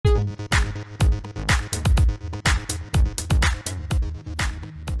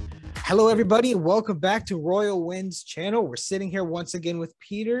Hello, everybody, and welcome back to Royal Winds channel. We're sitting here once again with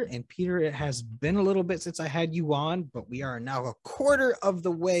Peter, and Peter, it has been a little bit since I had you on, but we are now a quarter of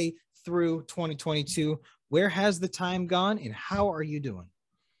the way through 2022. Where has the time gone, and how are you doing?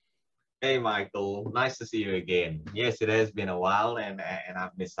 Hey, Michael, nice to see you again. Yes, it has been a while, and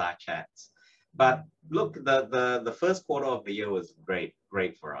I've missed our chats. But look, the first quarter of the year was great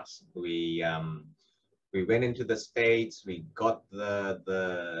for us. We went into the States, we got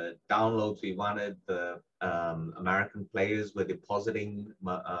the downloads we wanted, the American players were depositing,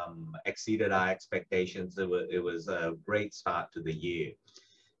 exceeded our expectations. It was a great start to the year.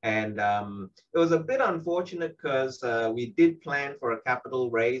 And it was a bit unfortunate because we did plan for a capital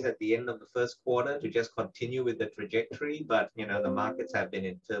raise at the end of the first quarter to just continue with the trajectory. But, you know, the markets have been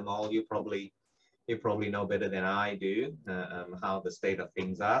in turmoil. You probably know better than I do how the state of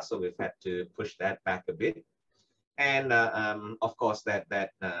things are. So we've had to push that back a bit. And of course, that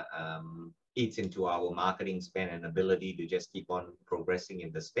eats into our marketing spend and ability to just keep on progressing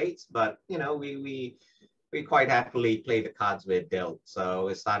in the States. But, you know, we quite happily play the cards we're dealt. So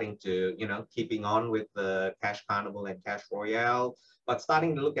we're starting to, you know, keeping on with the Cash Carnival and Cash Royale, but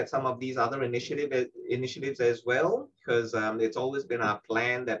starting to look at some of these other initiatives as well, because it's always been our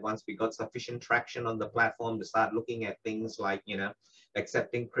plan that once we got sufficient traction on the platform to start looking at things like, you know,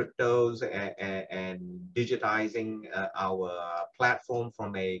 accepting cryptos and digitizing our platform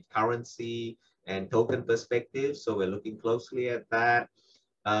from a currency and token perspective. So we're looking closely at that.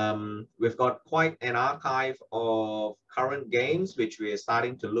 We've got quite an archive of current games, which we are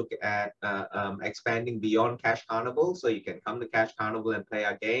starting to look at expanding beyond Cash Carnival. So you can come to Cash Carnival and play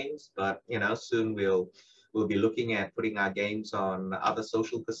our games, but you know, soon we'll be looking at putting our games on other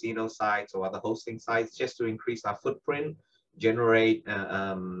social casino sites or other hosting sites just to increase our footprint, generate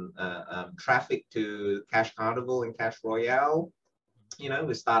traffic to Cash Carnival and Cash Royale. You know,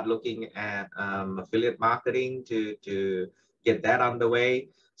 we start looking at affiliate marketing to get that underway.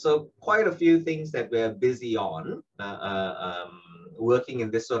 So quite a few things that we're busy on working in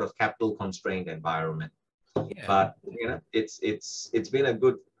this sort of capital constrained environment. Yeah. But you know, it's been a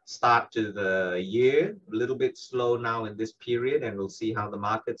good start to the year. A little bit slow now in this period, and we'll see how the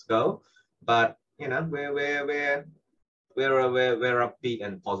markets go. But you know, we're upbeat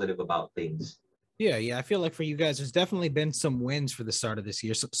and positive about things. Yeah. I feel like for you guys, there's definitely been some wins for the start of this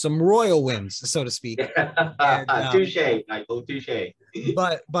year, some royal wins, so to speak. Touche, Michael, touche.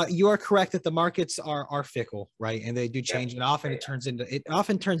 But you are correct that the markets are fickle, right? And they do change. And often it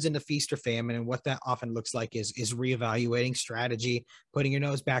often turns into feast or famine. And what that often looks like is reevaluating strategy, putting your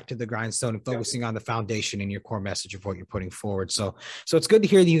nose back to the grindstone and focusing on the foundation and your core message of what you're putting forward. So it's good to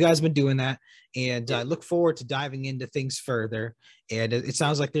hear that you guys have been doing that. And I look forward to diving into things further. And it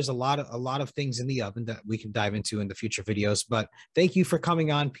sounds like there's a lot of things in the oven that we can dive into in the future videos. But thank you for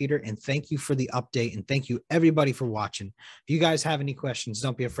coming on, Peter, and thank you for the update. And thank you everybody for watching. If you guys have any questions,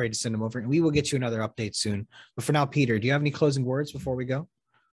 don't be afraid to send them over, and we will get you another update soon. But for now, Peter, do you have any closing words before we go?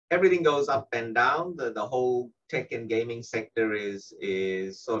 Everything goes up and down. The whole tech and gaming sector is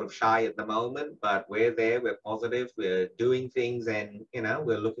sort of shy at the moment, but we're there. We're positive. We're doing things, and you know,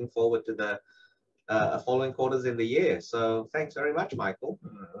 we're looking forward to the following quarters in the year. So thanks very much, Michael.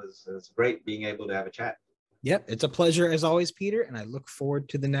 It was great being able to have a chat. Yep, it's a pleasure as always, Peter, and I look forward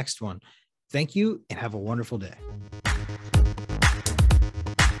to the next one. Thank you and have a wonderful day.